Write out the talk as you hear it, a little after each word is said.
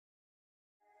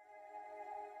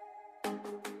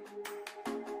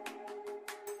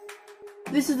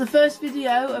This is the first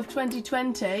video of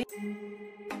 2020.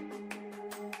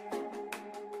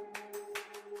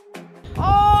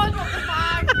 Oh, not the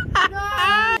bag!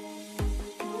 No!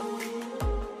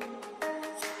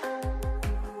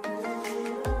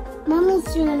 Mummy's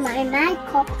doing my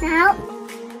makeup now.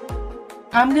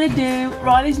 I'm gonna do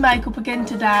Riley's makeup again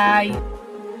today.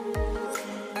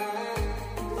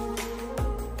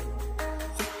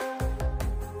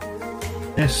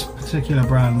 This particular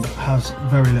brand has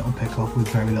very little pick-up with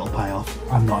very little payoff.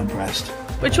 I'm not impressed.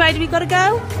 Which way do we gotta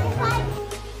go?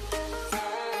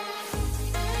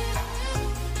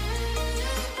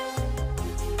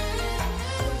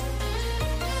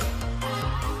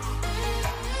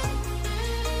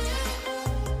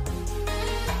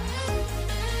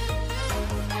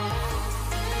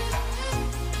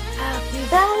 Happy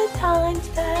Valentine's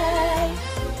Day!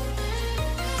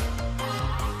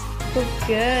 Good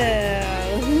girl.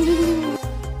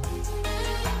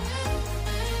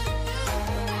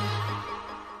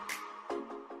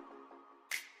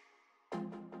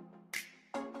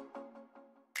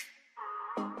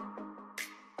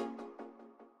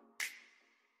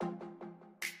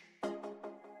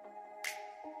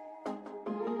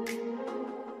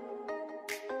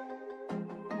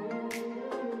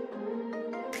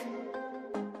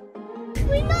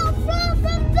 We're not far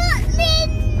from Butlin.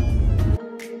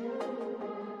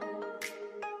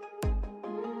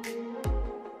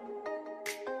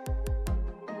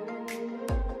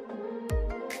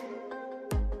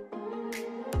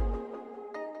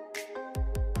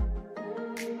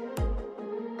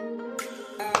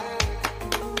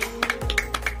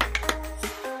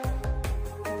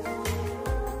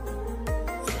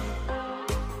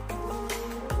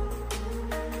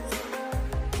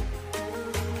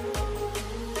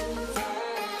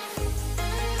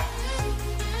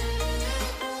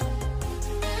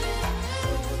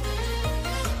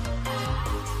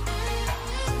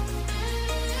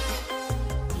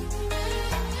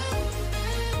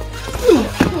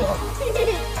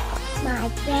 My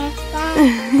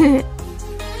birthday.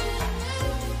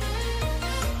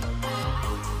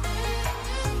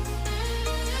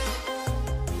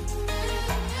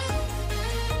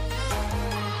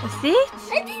 That's it?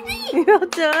 Well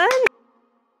done.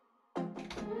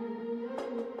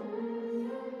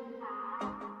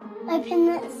 Open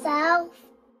itself.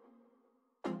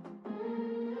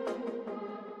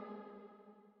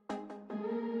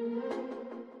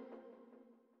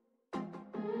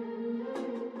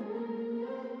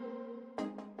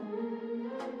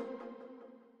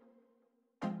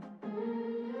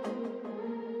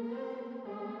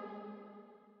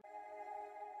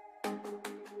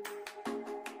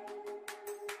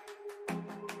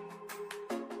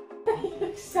 You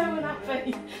look so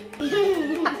unhappy.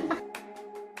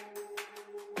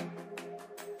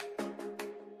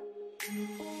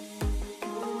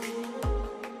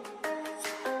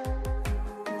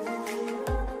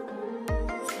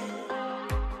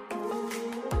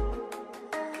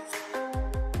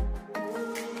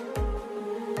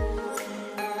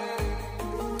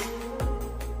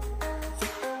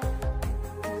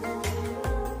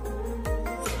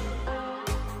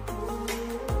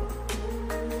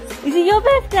 Is it your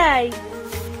birthday?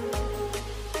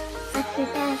 Happy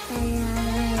birthday,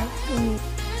 Riley.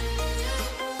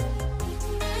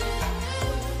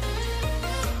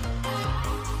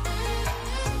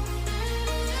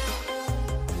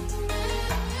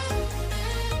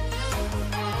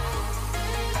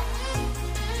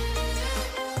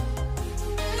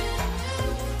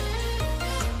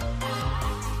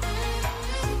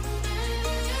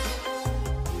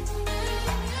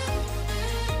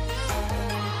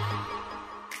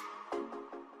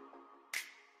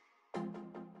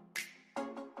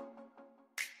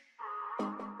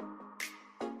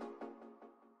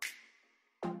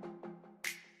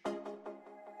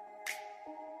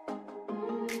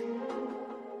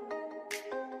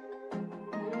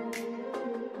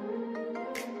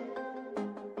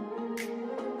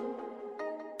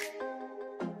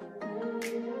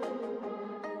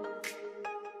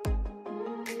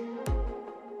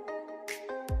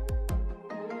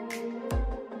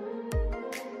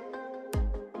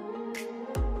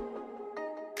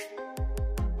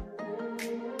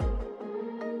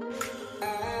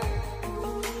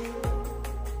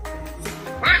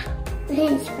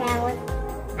 Lynch flower.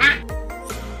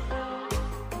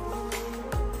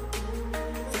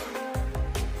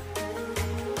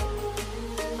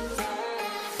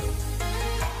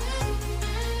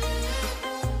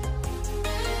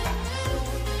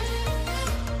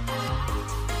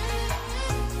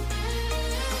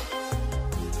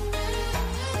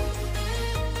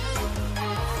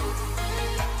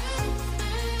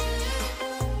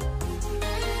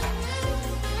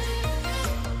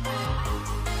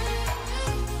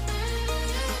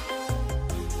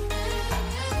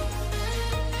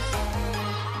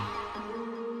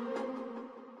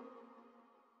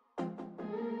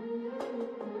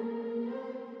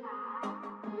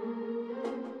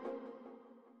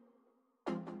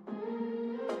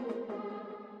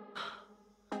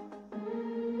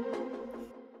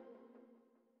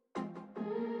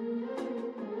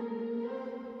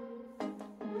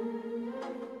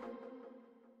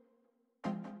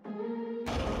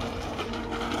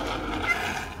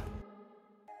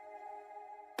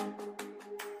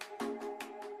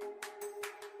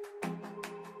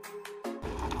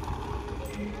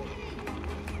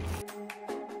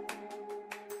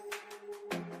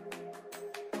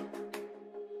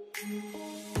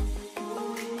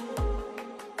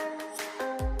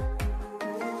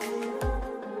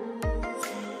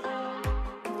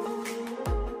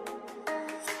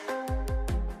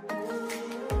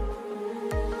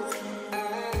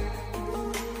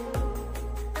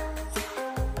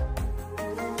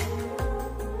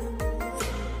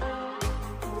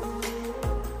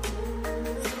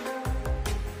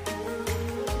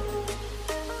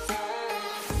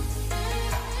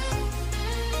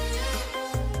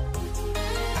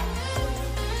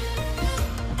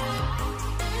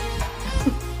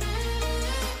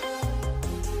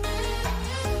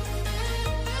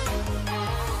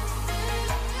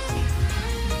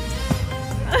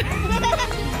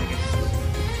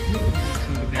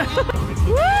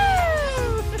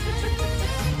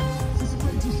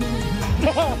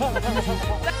 These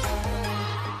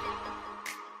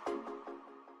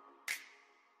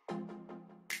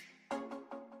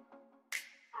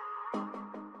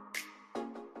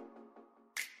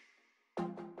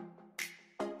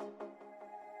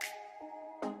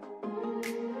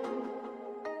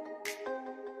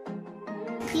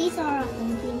are our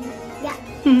paintings. Yeah.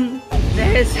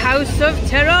 There's House of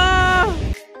Terror!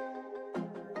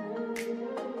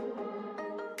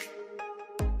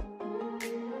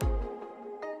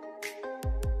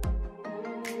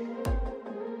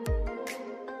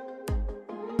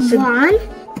 One.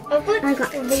 I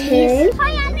got two.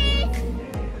 Hi, Alice.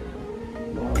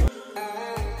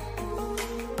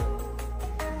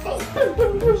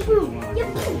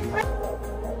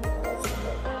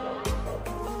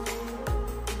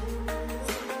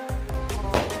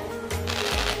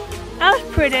 That's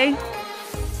pretty.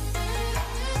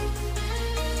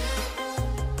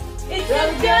 It's a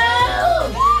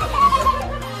girl!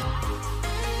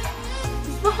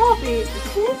 It's the Hobbit.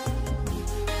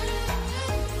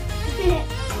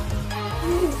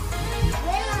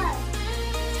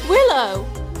 Willow.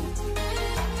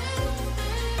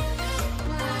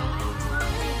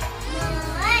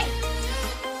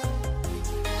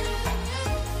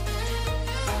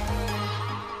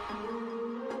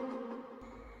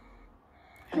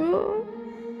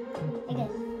 Okay.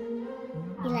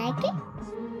 You like it?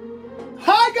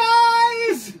 Hi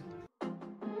guys!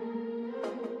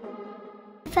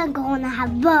 If I'm gonna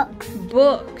have books.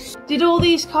 Books. Did all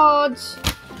these cards?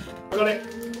 Got it.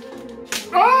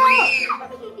 Ah!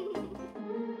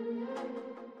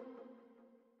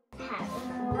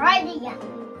 Right again.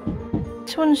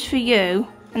 This one's for you,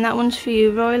 and that one's for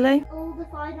you, Riley. All the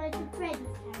Five Nights at Freddy's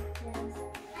characters.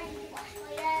 I need to wash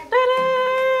my hair. Ta-da!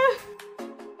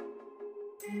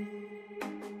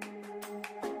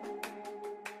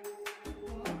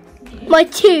 My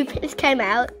tooth has came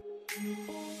out.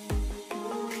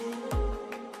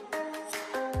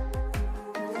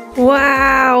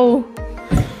 Wow!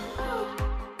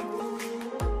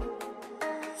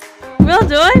 Well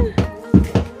done!